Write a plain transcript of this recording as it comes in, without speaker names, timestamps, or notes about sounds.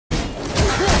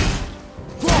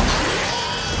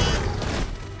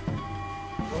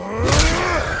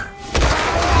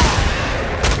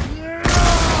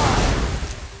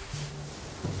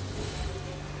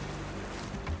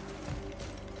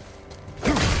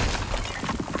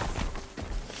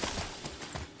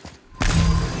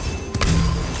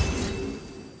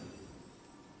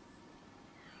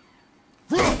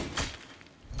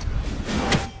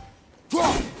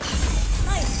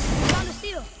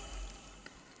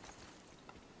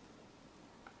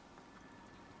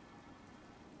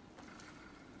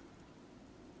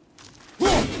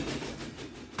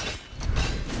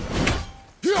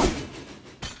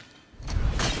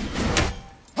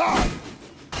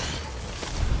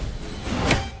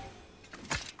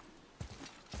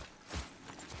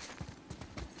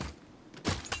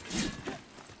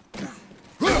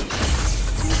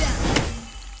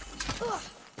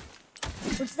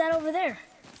that over there?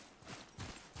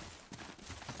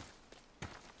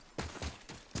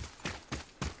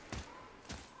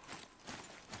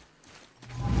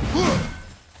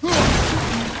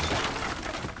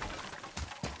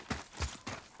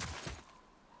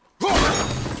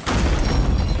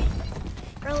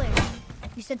 Earlier,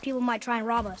 you said people might try and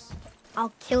rob us.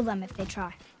 I'll kill them if they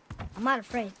try. I'm not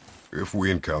afraid. If we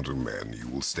encounter men, you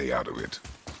will stay out of it.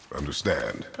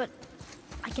 Understand? But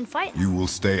I can fight. You will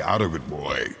stay out of it,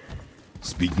 boy.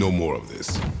 Speak no more of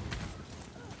this.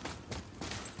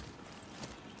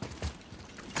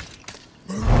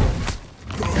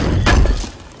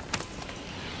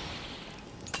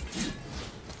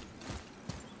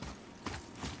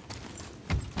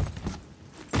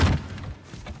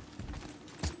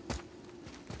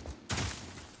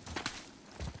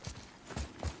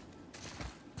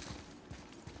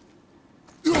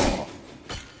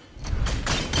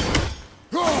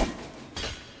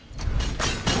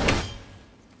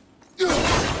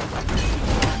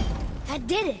 That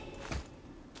did it!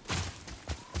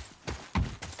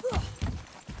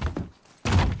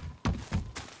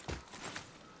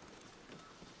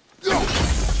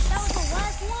 That was the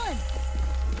last one!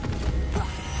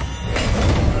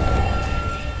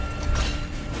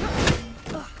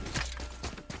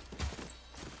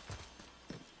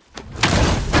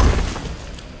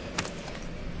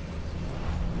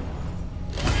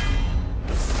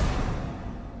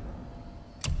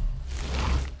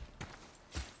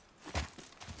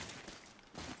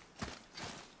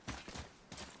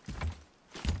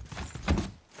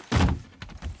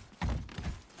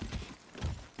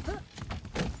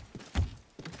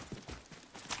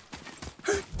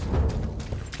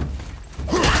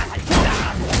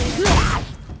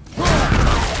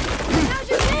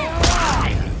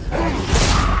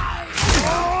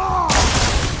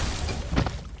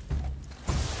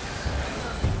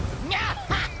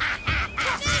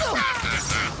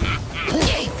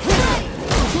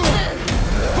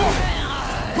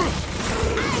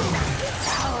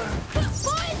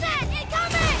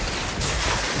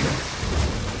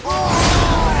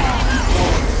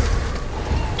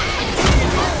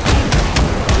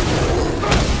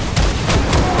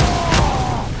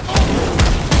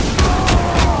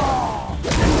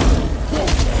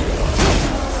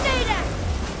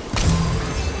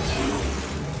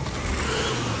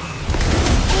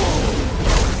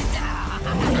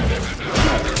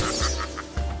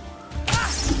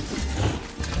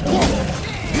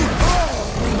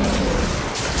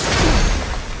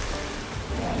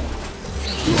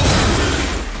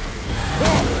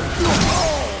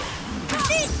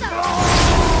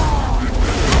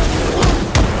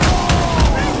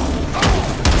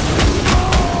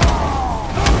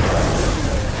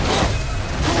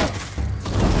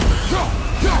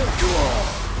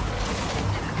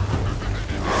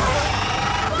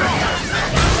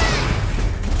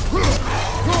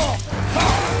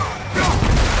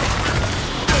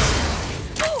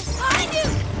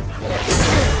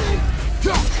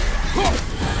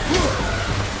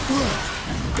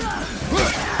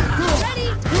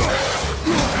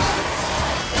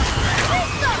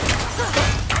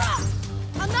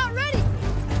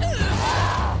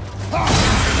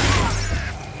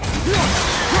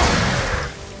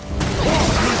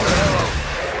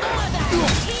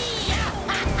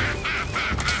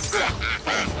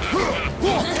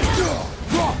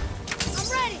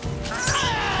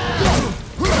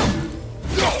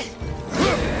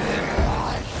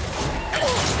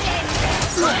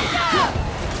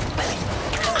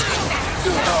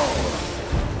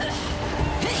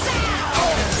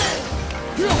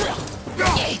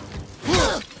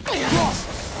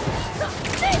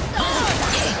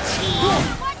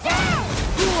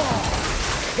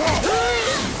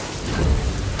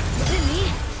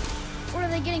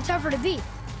 Tougher to beat.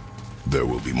 There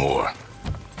will be more.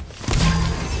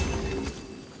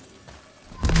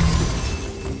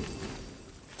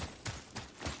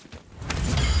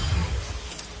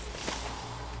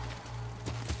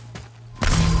 I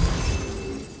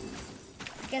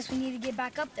guess we need to get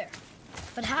back up there.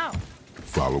 But how?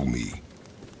 Follow me.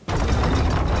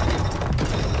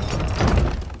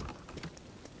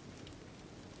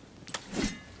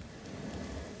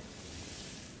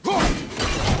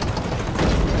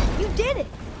 You did it!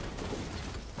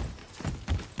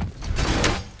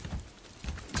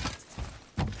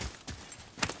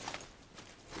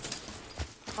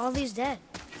 All these dead.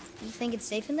 You think it's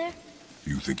safe in there?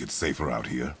 You think it's safer out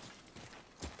here?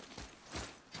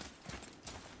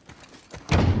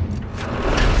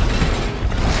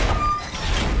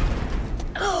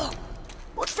 Oh!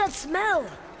 What's that smell?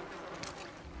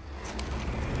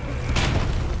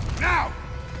 Now!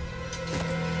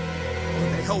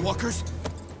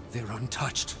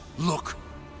 touched. Look!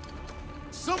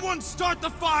 Someone start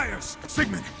the fires!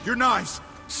 Sigmund, your knives!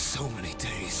 So many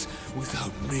days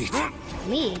without meat.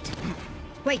 Meat?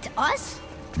 Wait, us?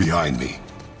 Behind me.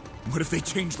 What if they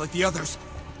change like the others?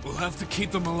 We'll have to keep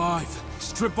them alive.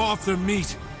 Strip off their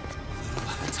meat. Little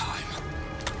at a time.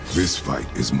 This fight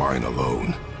is mine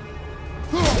alone.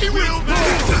 He will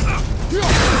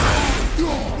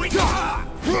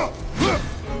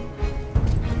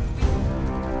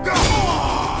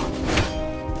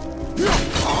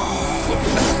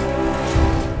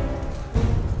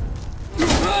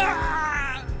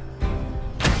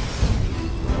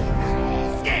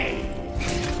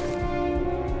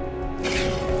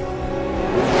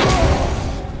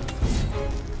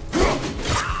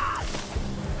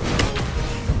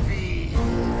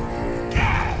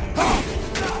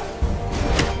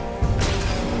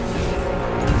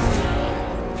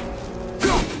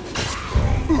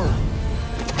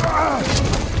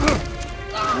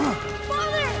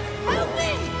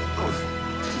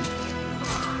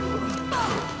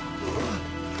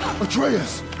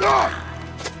Atreus!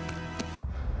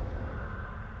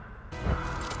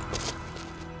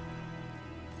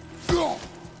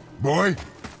 Boy?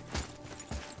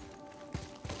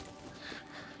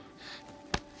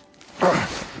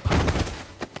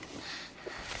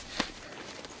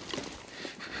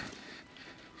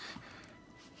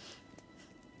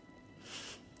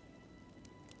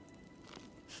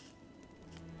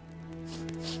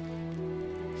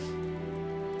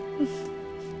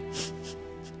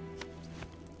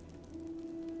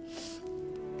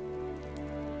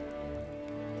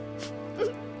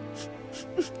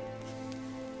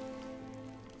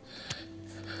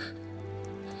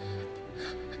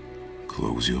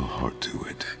 Close your heart to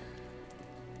it.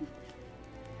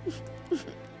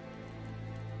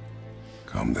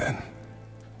 Come then.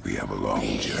 We have a long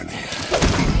journey.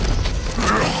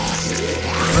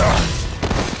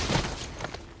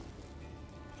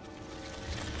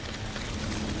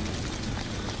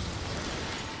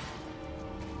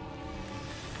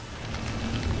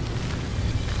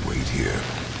 Wait here.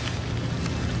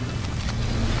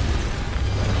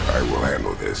 I will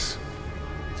handle this.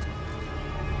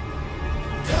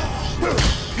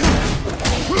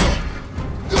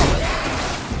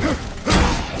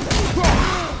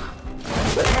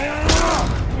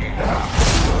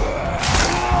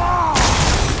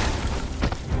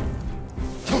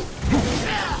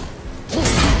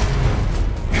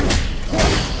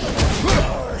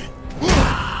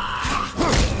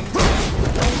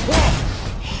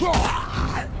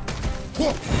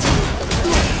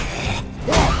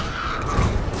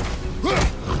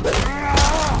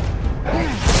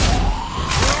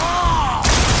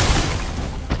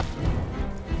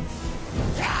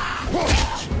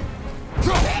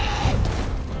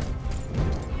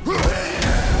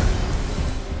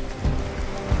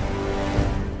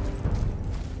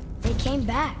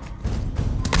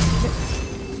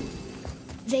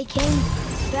 They came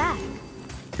back.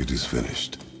 It is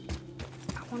finished.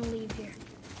 I want to leave here.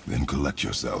 Then collect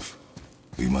yourself.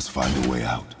 We must find a way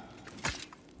out.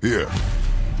 Here.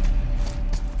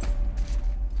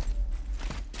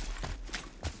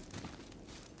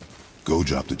 Go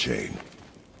drop the chain.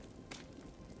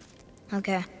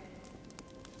 Okay.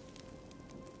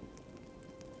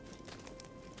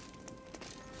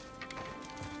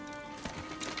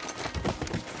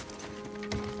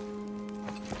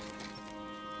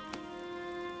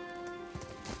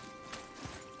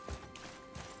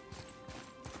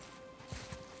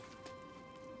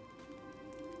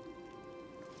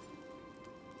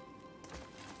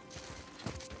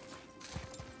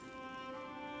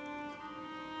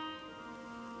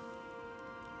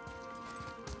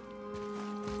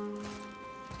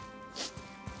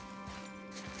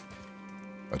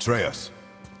 Atreus,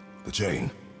 the chain.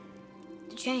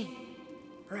 The chain.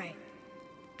 Right.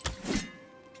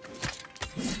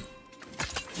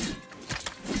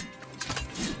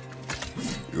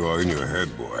 You are in your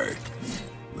head, boy.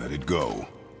 Let it go.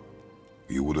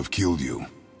 He would have killed you.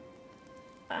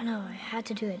 I know, I had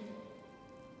to do it.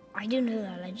 I do know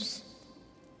that,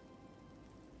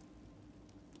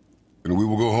 And we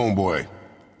will go home, boy.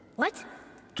 What?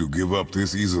 To give up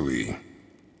this easily.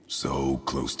 So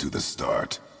close to the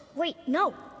start. Wait,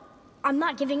 no. I'm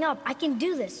not giving up. I can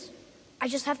do this. I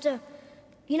just have to,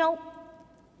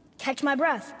 catch my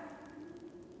breath.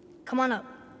 Come on up.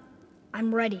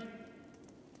 I'm ready.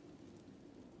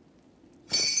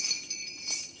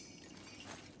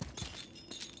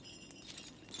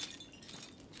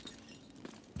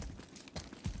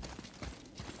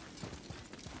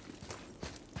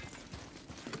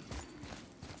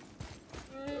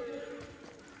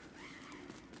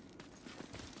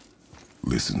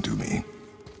 Listen to me.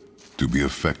 To be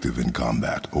effective in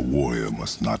combat, a warrior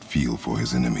must not feel for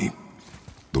his enemy.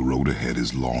 The road ahead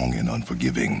is long and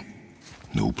unforgiving.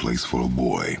 No place for a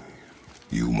boy.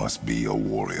 You must be a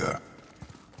warrior.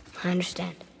 I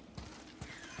understand.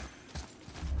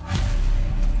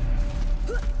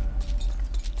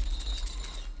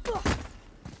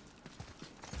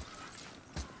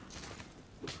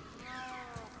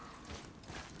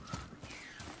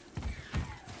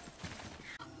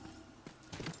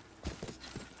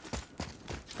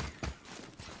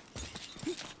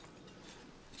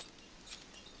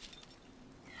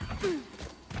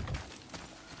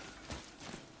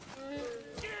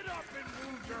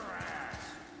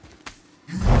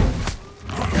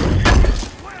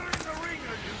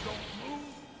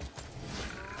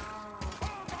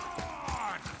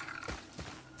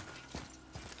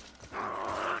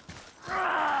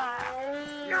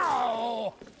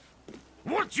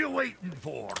 What you waiting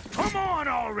for? Come on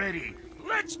already!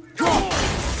 Let's go!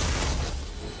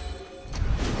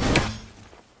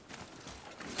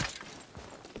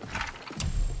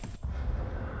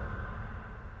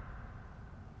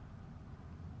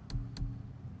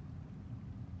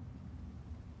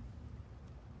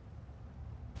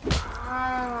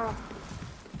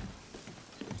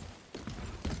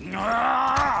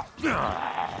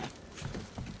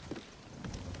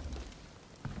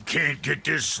 Can't get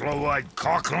this slow-eyed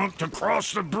cocklump to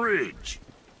cross the bridge.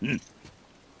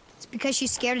 It's because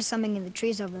she's scared of something in the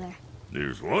trees over there.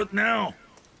 There's what now?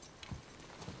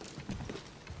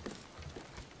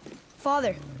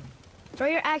 Father, throw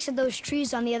your axe at those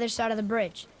trees on the other side of the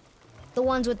bridge. The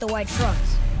ones with the white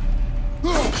trunks.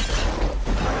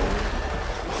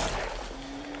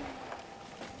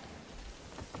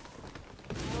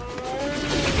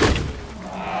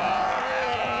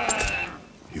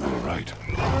 You were right.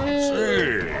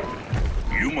 Say,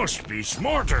 you must be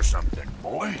smart or something,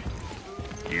 boy.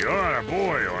 You're a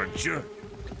boy, aren't you?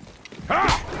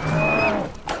 Ha!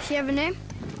 Does she have a name?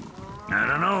 I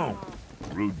don't know.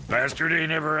 Rude bastard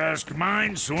ain't ever asked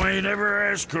mine, so ain't ever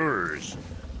asked hers.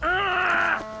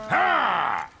 Ah!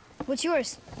 Ha! What's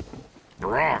yours?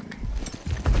 Brock.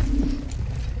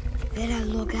 Vera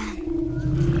Logan.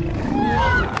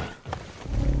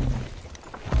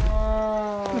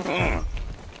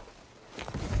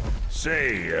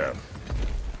 Say,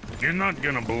 you're not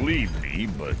gonna believe me,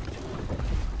 but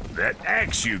that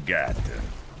axe you got,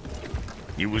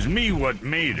 it was me what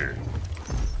made her.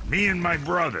 Me and my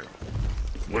brother.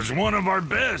 Was one of our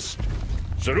best.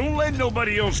 So don't let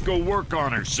nobody else go work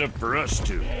on her except for us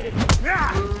two.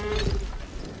 Ah!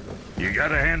 You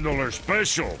gotta handle her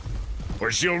special, or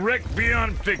she'll wreck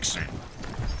beyond fixing.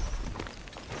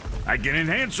 I can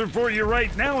enhance her for you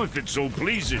right now if it so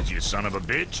pleases you, son of a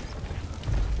bitch.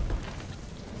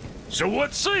 So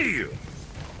what say you?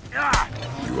 Ah!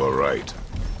 You are right.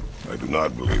 I do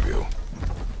not believe you.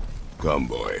 Come,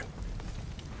 boy.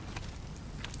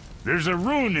 There's a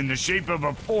rune in the shape of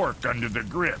a fork under the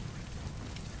grip.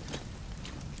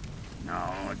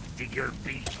 No, digger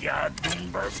beach ya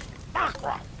Doomberg.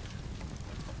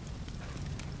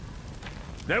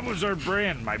 That was our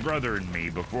brand, my brother and me,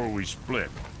 before we split.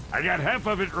 I got half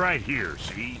of it right here,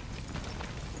 see?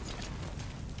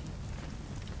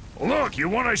 Look, you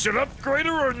want I should upgrade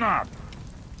her or not?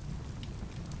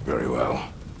 Very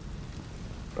well.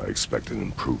 I expect an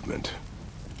improvement.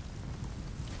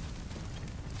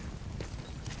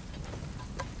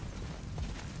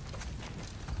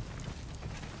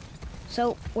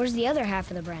 So, where's the other half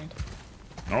of the brand?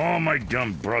 All my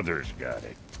dumb brothers got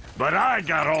it. But I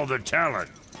got all the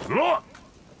talent. Look!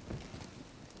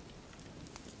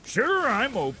 Sure,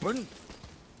 I'm open.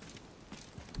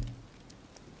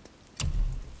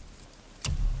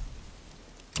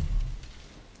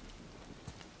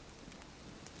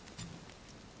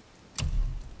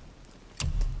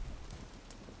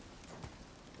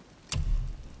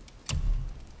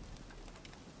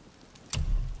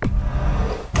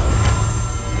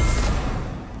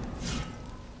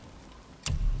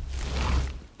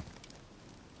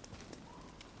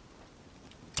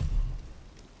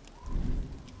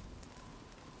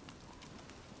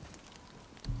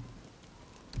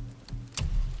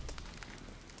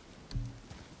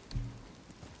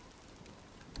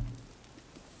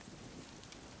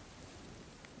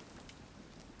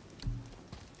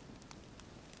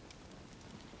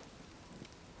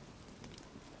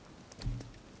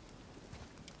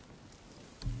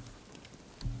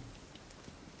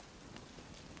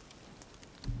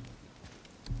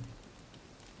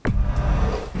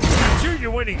 Your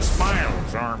winning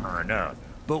smile's armor enough,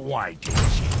 but why take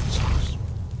chances?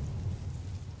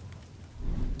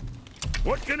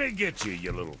 What can I get you,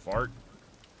 you little fart?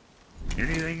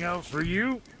 Anything else for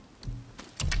you?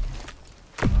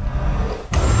 See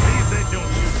if they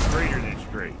don't shoot straighter than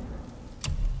straight.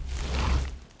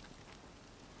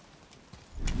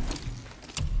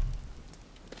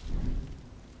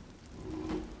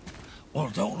 Well,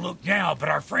 don't look now, but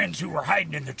our friends who were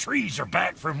hiding in the trees are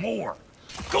back for more.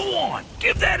 Go on,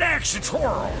 give that axe a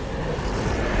twirl.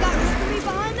 Got Mercury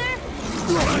behind there?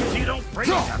 But you don't break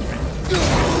nothing.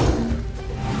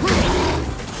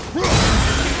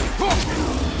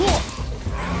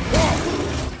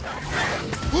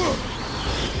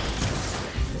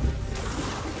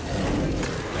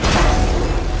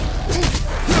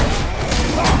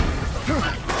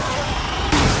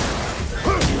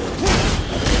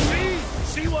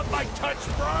 See what my touch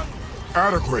sprung?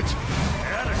 Adequate.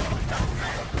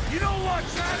 You don't watch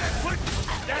that and put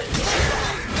that.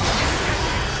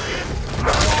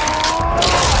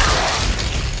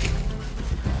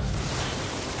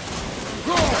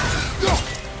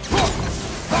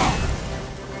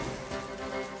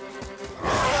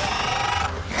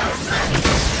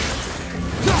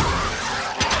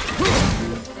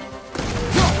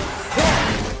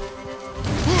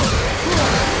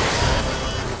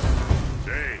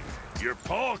 Say, your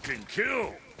paw can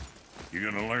kill. You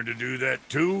gonna learn to do that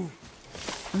too?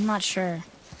 I'm not sure.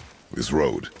 This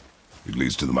road, it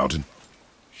leads to the mountain?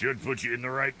 Should put you in the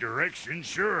right direction,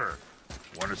 sure.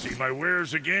 Want to see my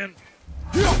wares again?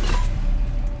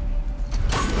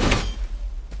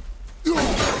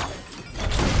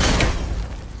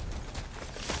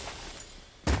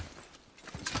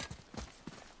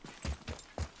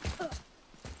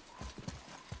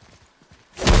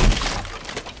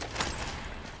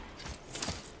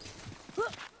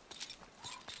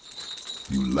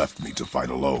 You left me to fight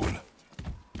alone.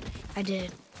 I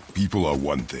did. People are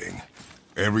one thing.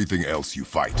 Everything else you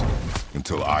fight.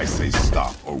 Until I say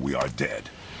stop or we are dead.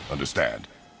 Understand?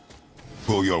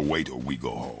 Pull your weight or we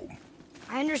go home.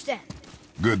 I understand.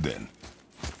 Good then.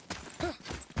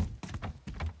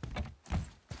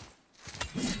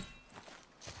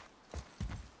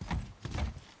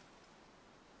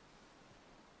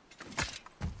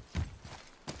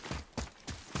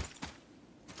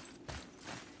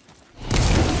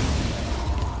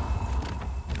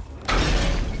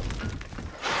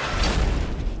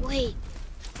 Wait,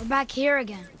 we're back here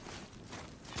again.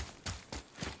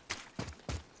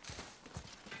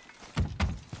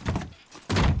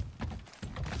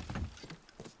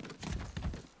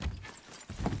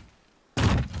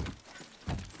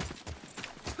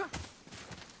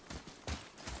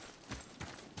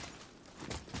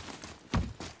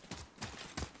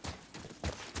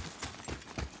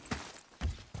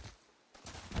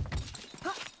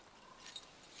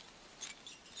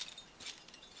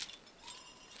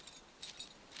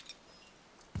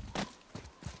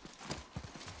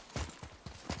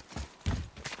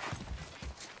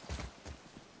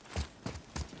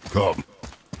 Come.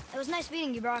 It was nice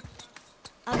meeting you, Brock.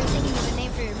 I'll be thinking of a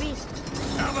name for your beast.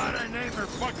 How about I name her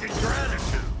fucking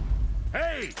Gratitude?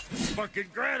 Hey,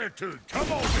 fucking Gratitude,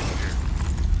 come over here.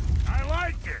 I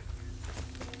like it.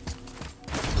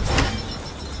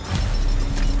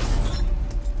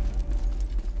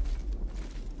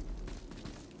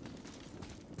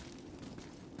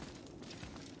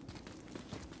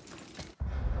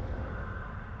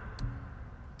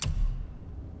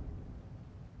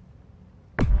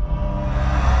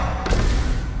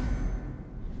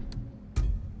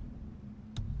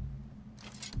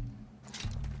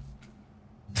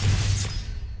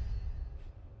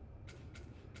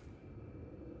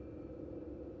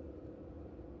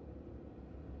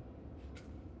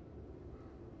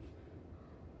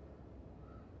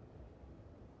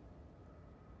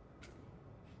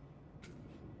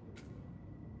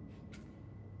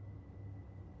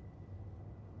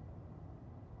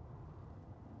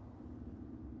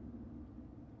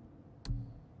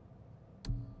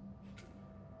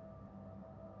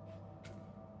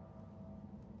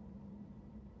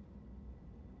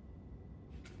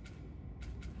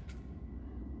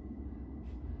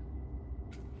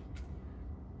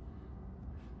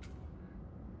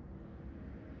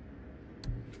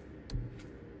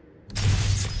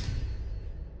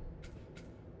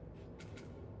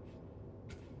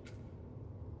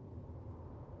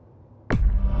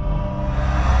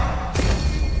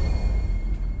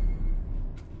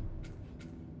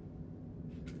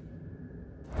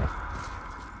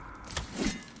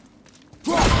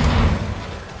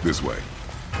 This way.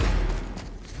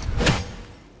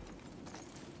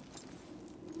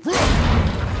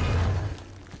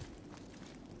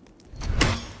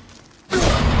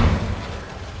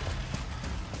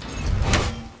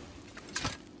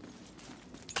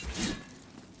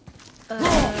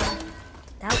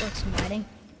 What's inviting?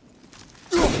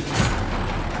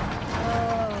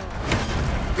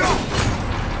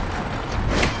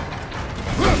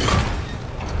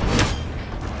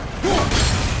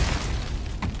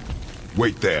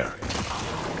 Wait there.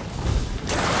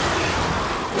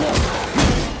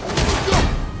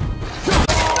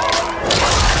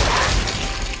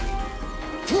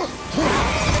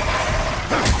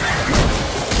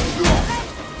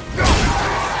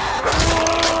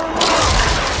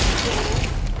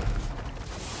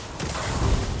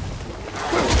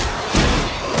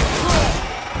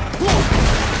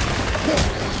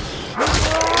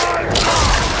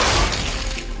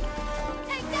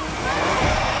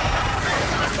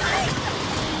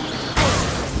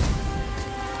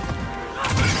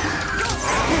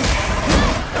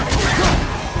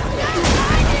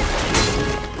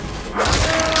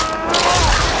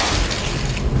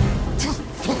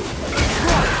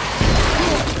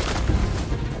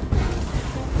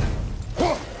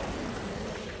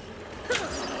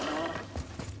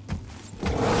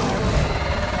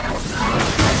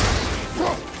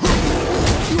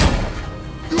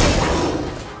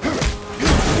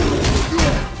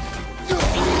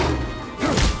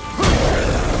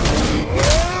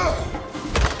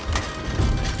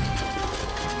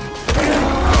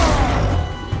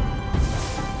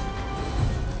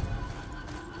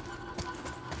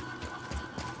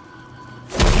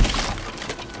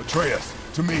 Atreus,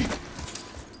 to me.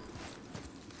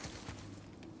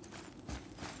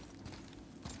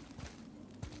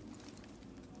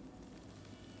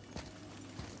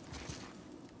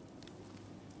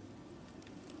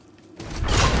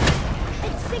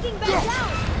 It's sinking back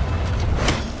down!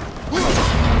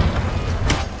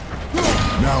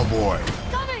 Now, boy.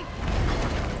 Coming!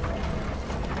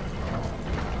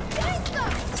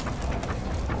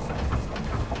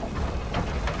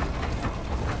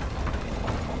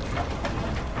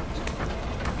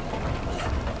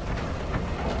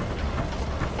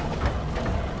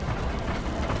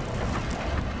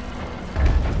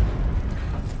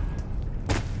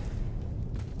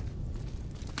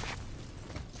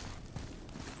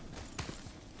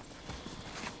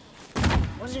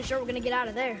 Wasn't sure we're gonna get out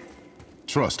of there.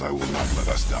 Trust I will not let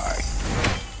us die.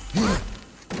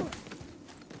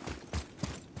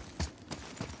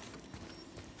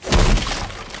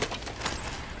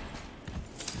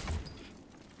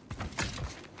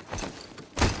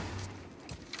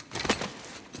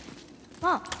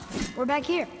 Oh, we're back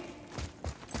here.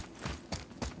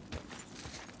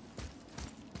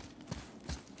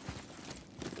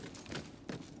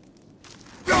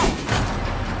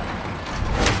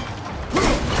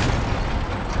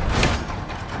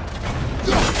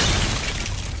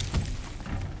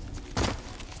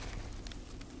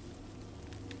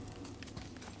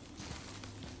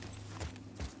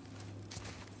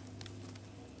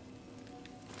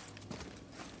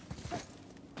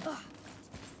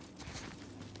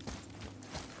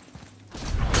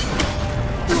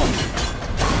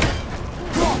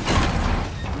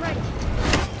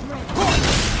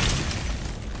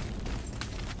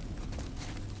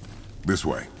 This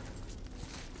way.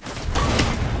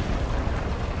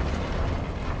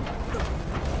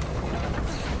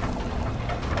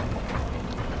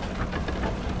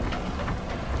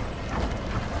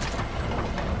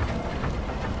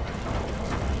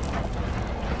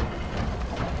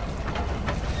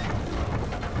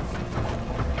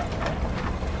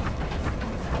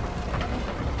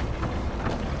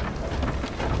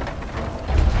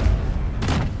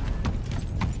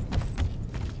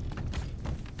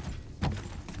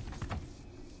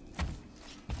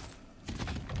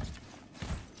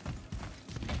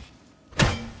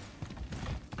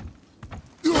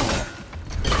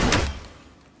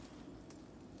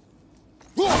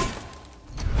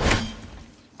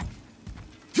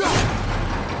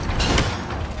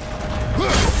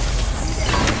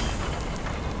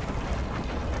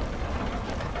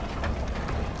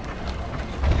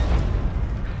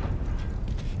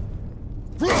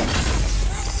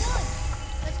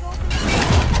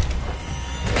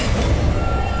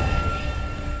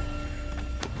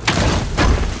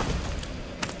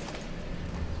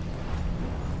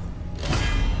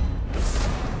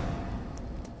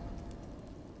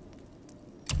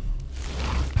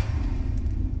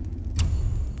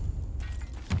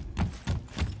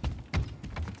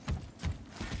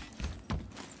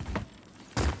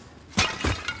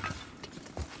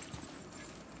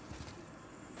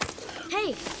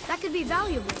 Hey, that could be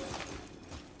valuable.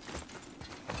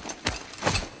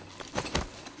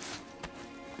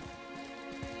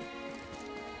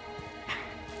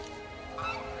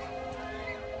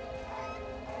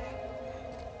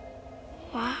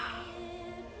 Wow.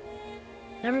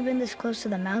 Never never been this close to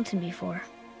the mountain before.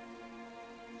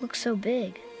 Looks so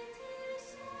big.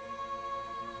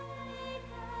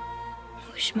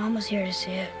 I wish Mom was here to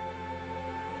see it.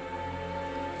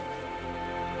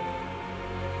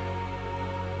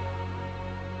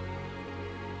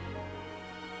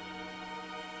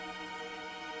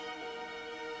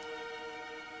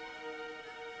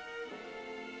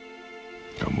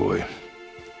 Come, boy.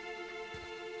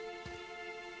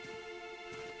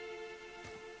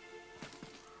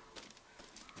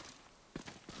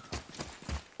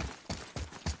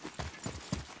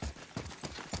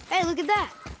 Hey, look at that!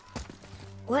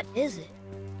 What is it?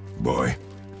 Boy,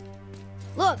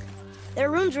 Look! There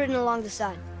are runes written along the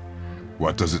side.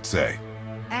 what does it say?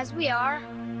 As we are,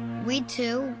 we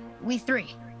two, we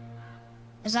three.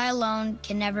 As I alone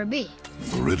can never be.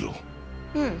 A riddle.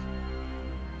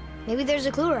 Maybe there's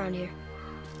a clue around here.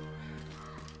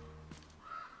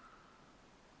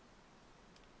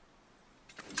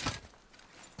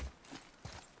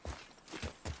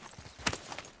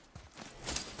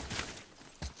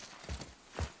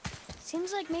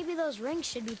 Seems like maybe those rings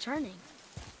should be turning.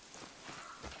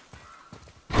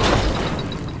 The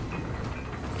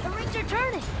rings are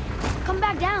turning! Come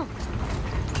back down!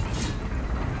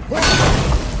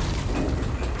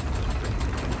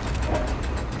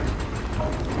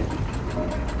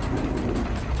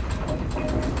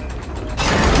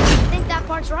 I think that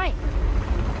part's right.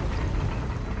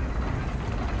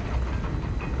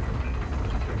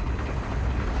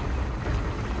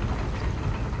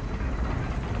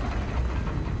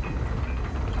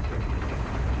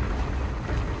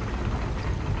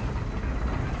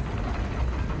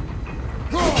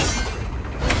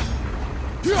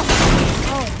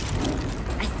 Oh,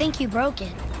 I think you broke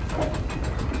it.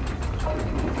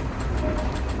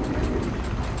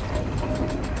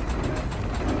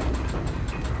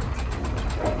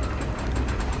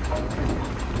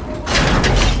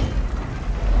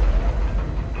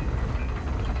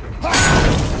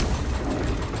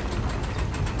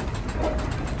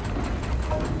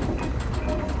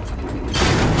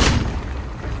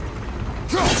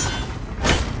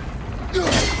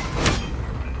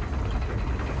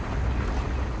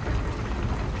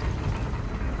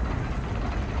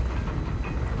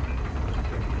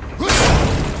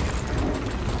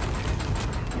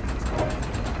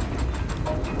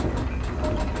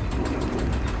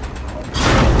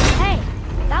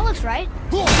 Right?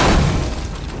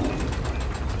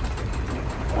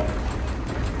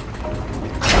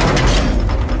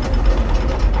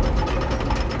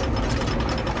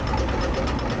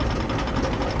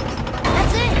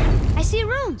 That's it! I see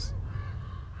runes!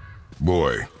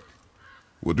 Boy,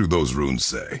 what do those runes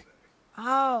say?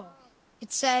 Oh,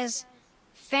 it says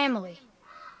family.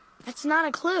 That's not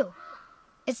a clue.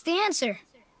 It's the answer.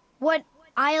 What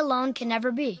I alone can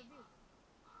never be.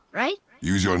 Right?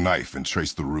 Use your knife and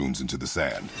trace the runes into the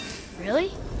sand.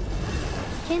 Really?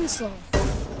 Kinslow.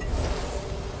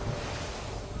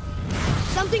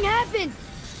 Something happened!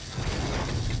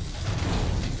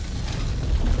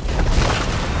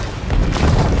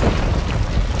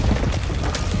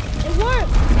 It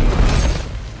worked!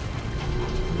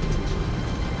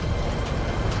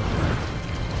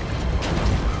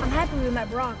 I'm happy we met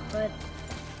Brock, but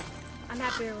I'm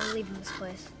happier we're leaving this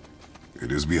place.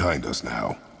 It is behind us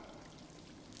now.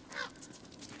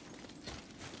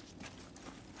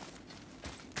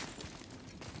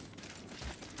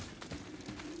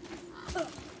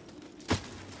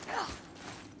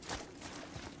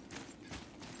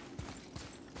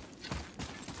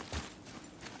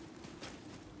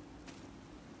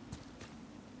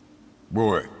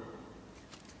 Boy,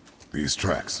 these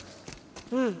tracks.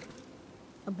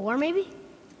 A boar, maybe?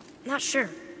 Not sure,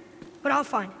 but I'll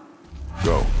find it.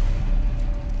 Go.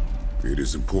 It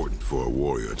is important for a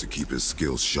warrior to keep his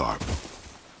skills sharp.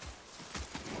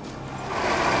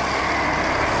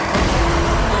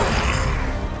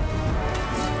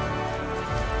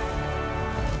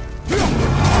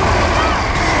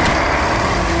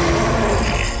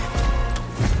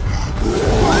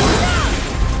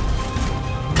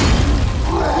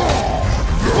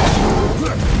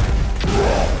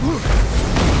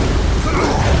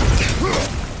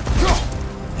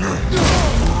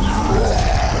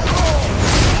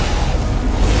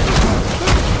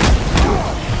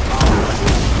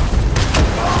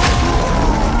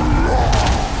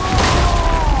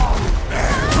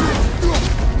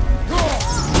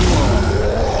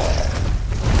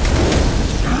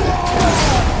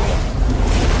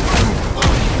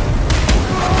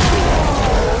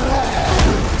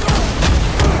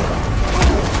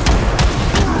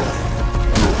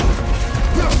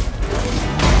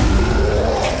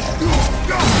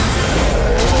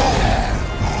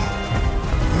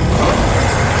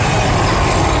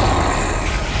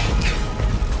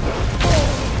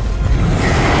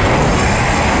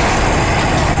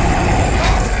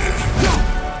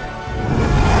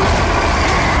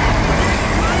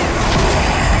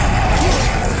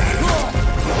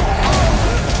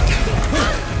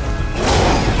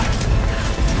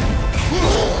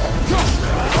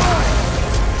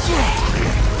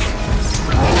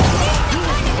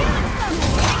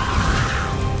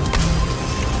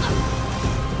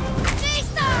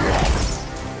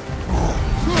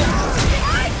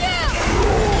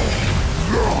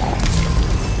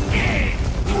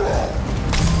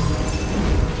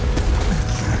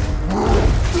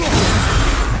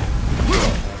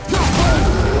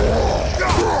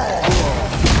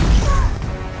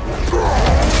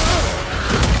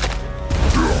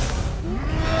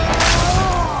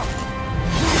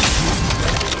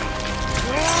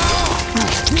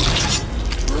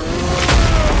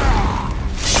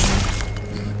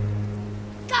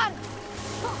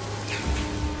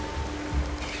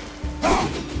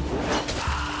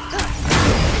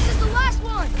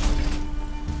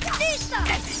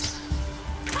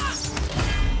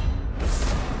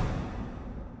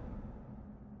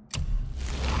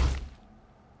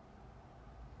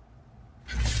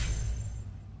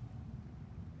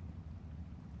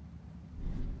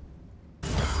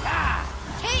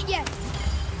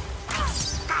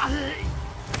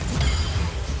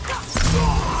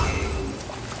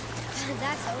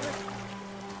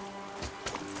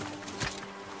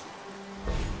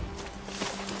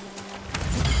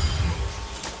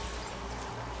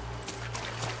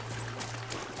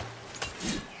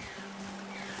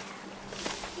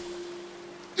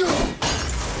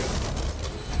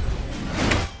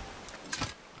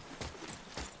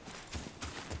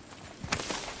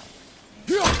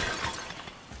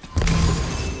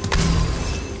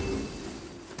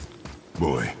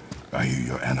 Boy, I hear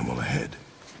your animal ahead.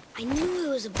 I knew it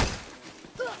was a...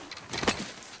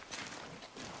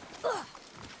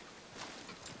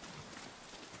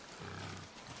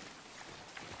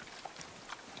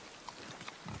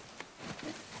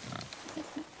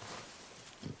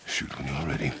 Shoot when you're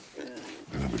ready.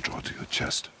 Remember, draw to your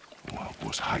chest. The wild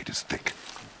boar's hide is thick.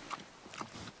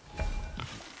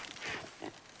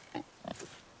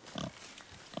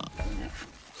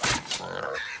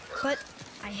 But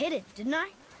I hit it, didn't I?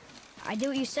 I did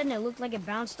what you said and it looked like it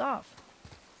bounced off.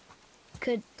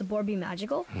 Could the boar be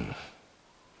magical?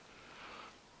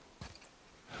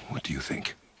 What do you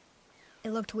think?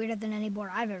 It looked weirder than any boar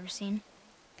I've ever seen.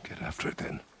 Get after it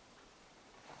then.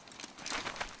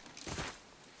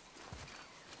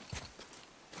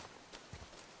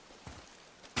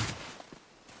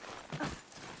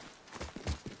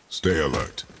 Stay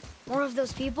alert. More of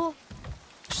those people?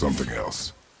 Something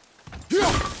else.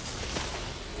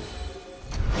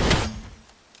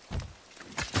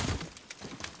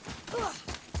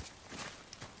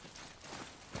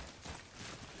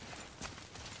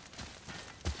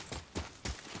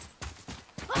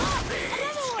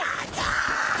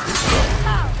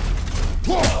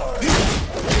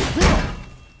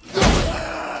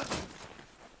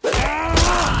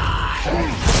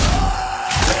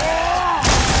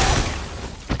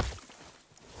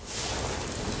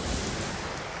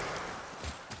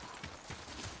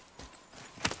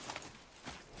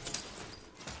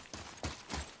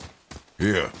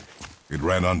 Here. It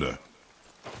ran under.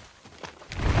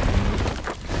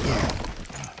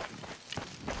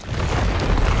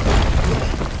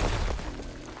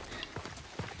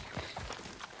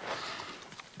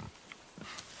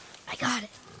 I got it.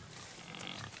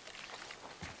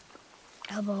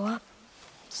 Elbow up,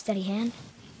 steady hand,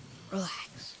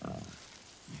 relax.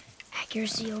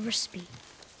 Accuracy over speed.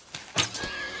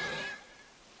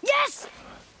 Yes!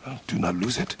 Do not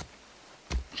lose it.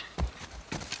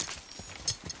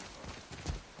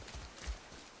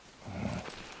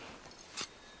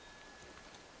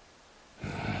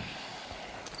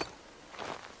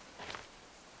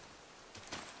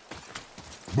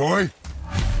 Boy?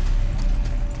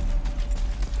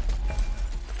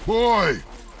 Boy!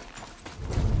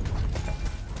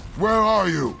 Where are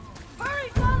you? Hurry,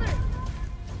 Father!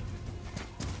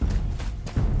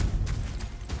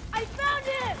 I found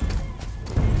him!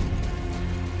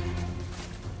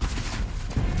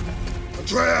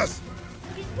 Atreus!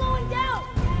 He's slowing down!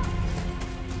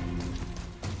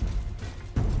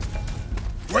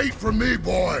 Wait for me,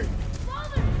 boy!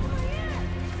 Father, over here!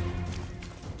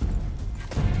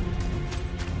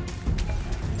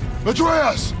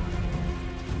 Atreus!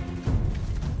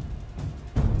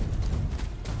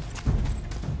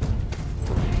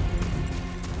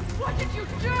 What did you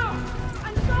do?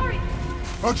 I'm sorry!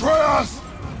 Atreus!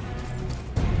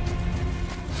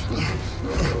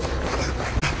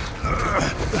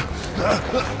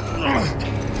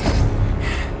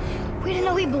 We didn't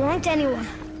know he belonged to anyone.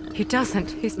 He doesn't.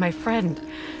 He's my friend.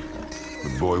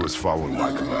 The boy was following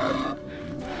my command.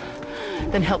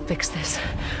 Then help fix this.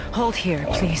 Hold here,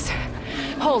 please.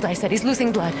 Hold, I said. He's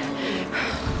losing blood.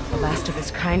 The last of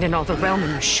his kind in all the realm,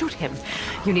 and you shoot him.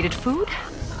 You needed food?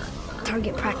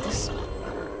 Target practice.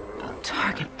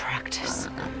 Target practice.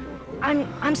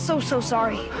 I'm so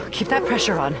sorry. Keep that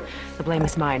pressure on. The blame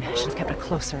is mine. I should have kept a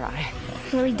closer eye.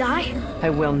 Will he die? I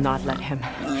will not let him.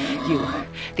 You.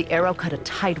 The arrow cut a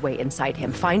tideway inside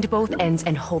him. Find both ends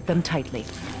and hold them tightly.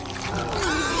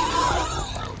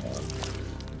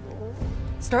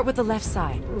 Start with the left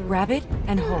side. Grab it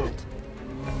and hold.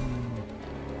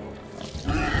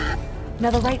 Now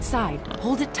the right side.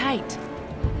 Hold it tight.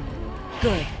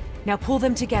 Good. Now pull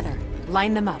them together.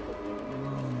 Line them up.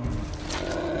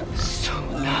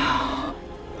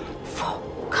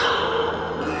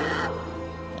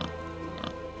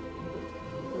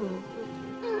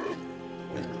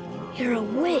 You're a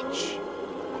witch.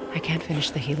 I can't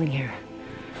finish the healing here.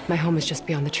 My home is just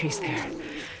beyond the trees there.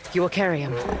 You will carry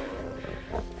him.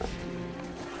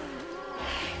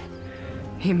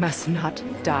 He must not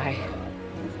die.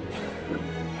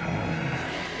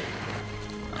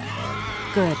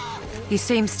 Good. He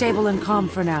seems stable and calm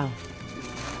for now.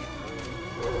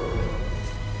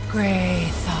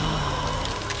 Kratos.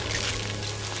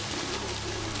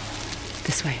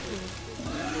 This way.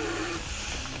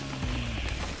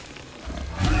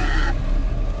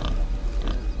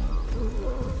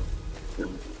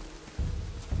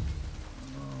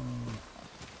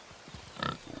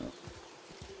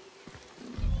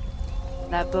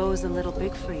 That bow's a little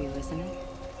big for you, isn't it?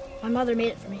 My mother made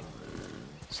it for me.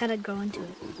 Said I'd grow into it.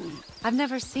 I've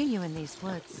never seen you in these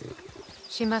woods.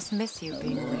 She must miss you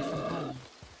being away from home.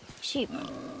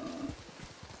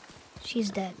 She's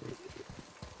dead.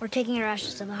 We're taking her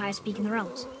ashes to the highest peak in the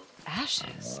realms.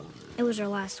 Ashes? It was her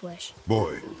last wish.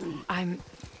 Boy, I'm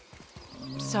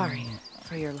sorry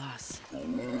for your loss.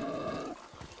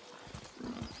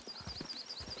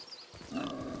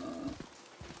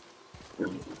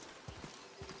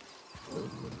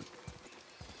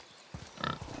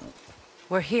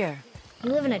 We're here.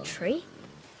 You live in a tree?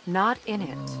 Not in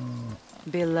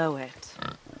it. Below it.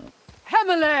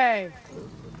 Hemele!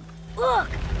 Look!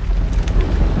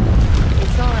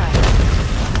 It's all right.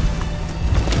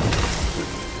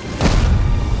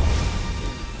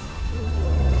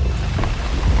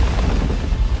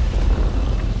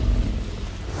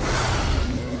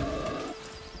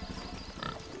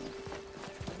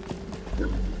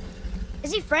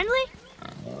 Is he friendly?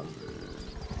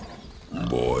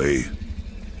 boy.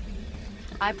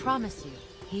 I promise you,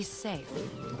 he's safe.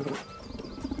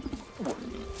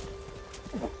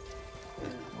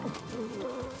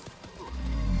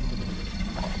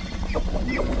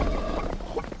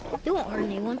 He won't hurt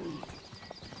anyone.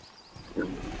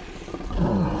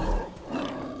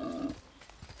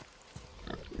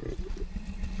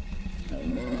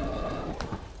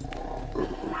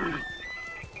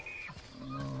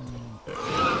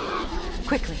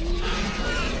 Quickly.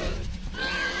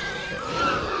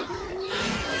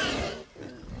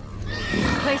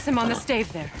 Place him on the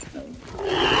stave there.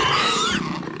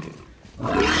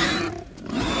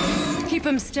 Keep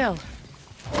him still.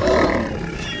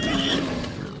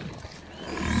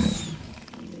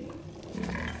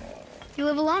 You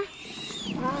live alone?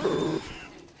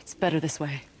 It's better this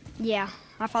way. Yeah,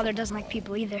 my father doesn't like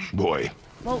people either. Boy,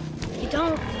 Well, you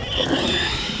don't...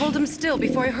 Hold him still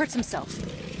before he hurts himself.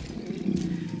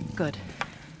 Good.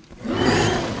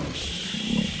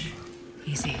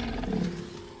 Easy.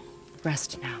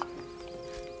 Rest now.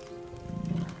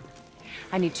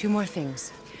 I need 2 more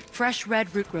things. Fresh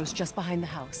red root grows just behind the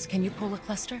house. Can you pull a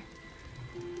cluster?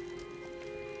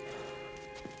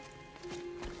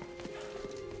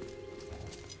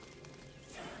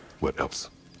 what else?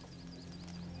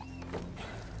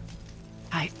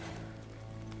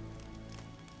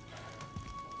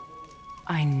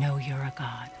 I know you're a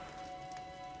god.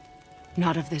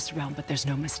 Not of this realm, but there's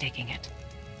no mistaking it.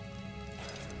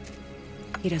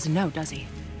 He doesn't know, does he?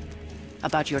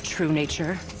 About your true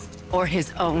nature? Or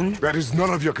his own? That is none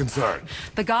of your concern.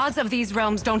 The gods of these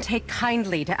realms don't take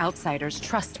kindly to outsiders,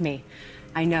 trust me.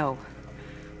 I know.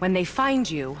 When they find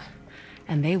you,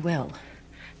 and they will,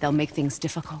 they'll make things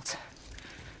difficult.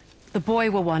 The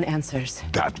boy will want answers.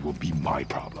 That will be my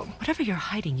problem. Whatever you're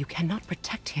hiding, you cannot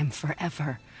protect him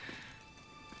forever.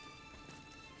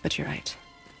 But you're right.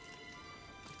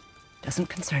 Doesn't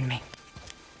concern me.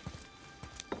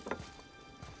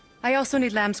 I also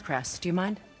need lamb's cress. Do you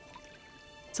mind?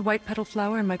 It's a white petal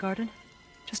flower in my garden.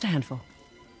 Just a handful.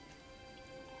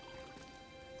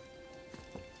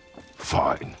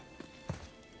 Fine.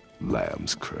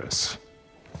 Lamb's cress.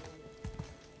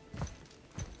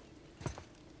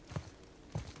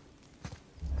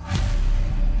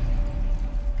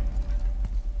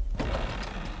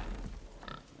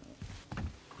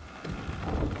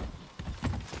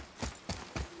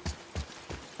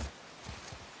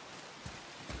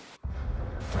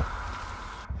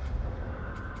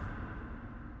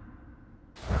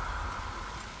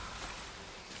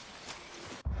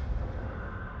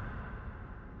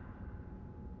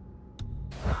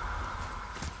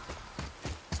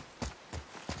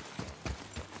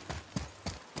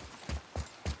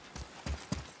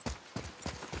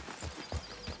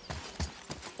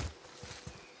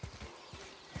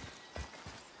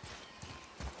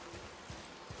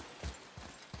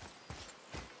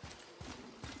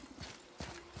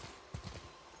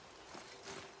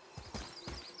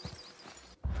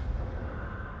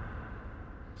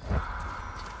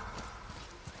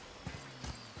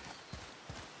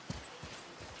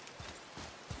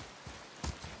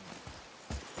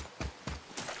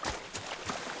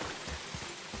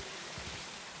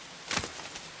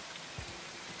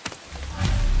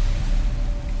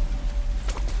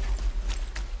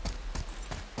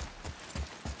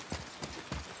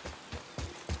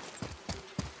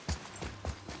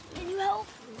 Can you help?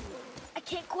 I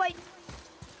can't quite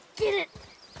get it.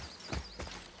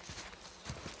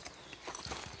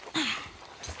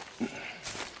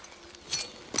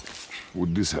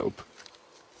 Would this help?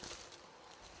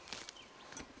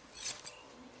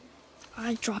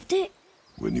 I dropped it?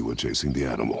 When you were chasing the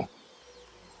animal.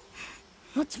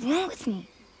 What's wrong with me?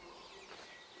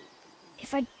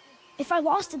 If I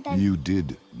lost it, then... You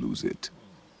did lose it.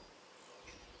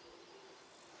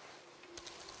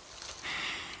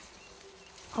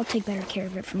 I'll take better care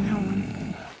of it from now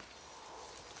on.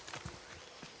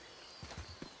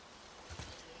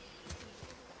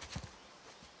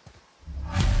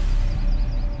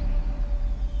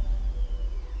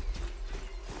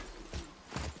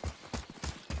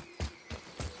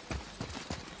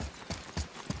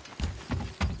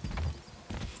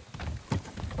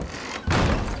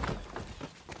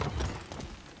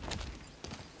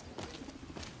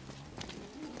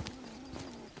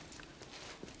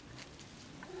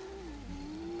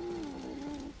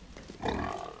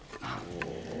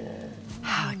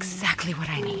 Exactly what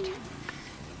I need.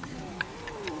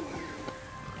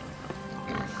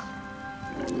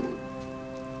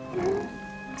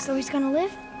 So he's gonna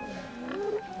live?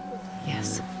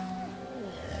 Yes.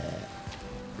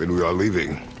 Then we are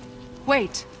leaving.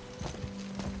 Wait.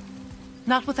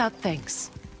 Not without thanks.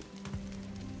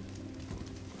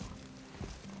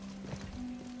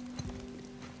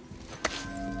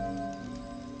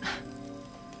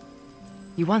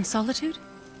 You want solitude?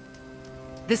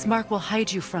 This mark will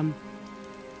hide you from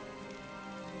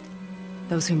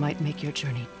those who might make your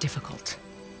journey difficult.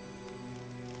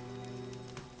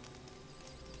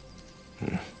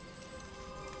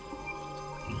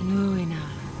 Nuina.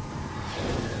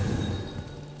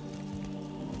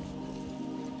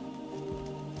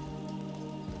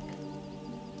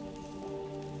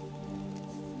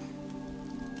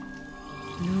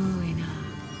 Nuina.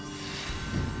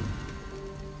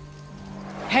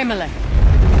 Hemele.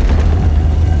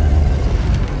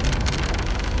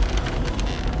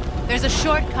 There's a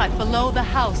shortcut below the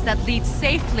house that leads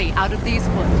safely out of these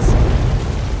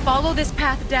woods. Follow this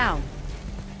path down,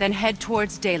 then head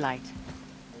towards daylight.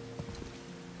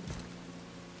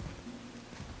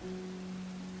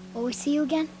 Will we see you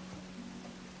again?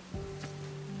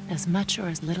 As much or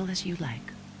as little as you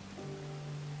like.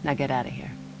 Now get out of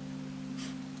here.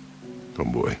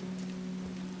 Come, boy.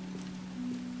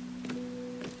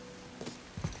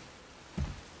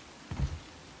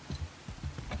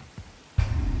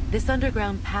 This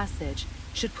underground passage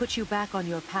should put you back on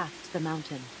your path to the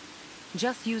mountain.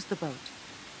 Just use the boat.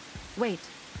 Wait,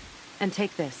 and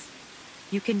take this.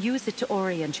 You can use it to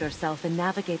orient yourself and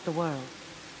navigate the world.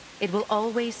 It will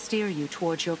always steer you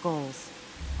towards your goals.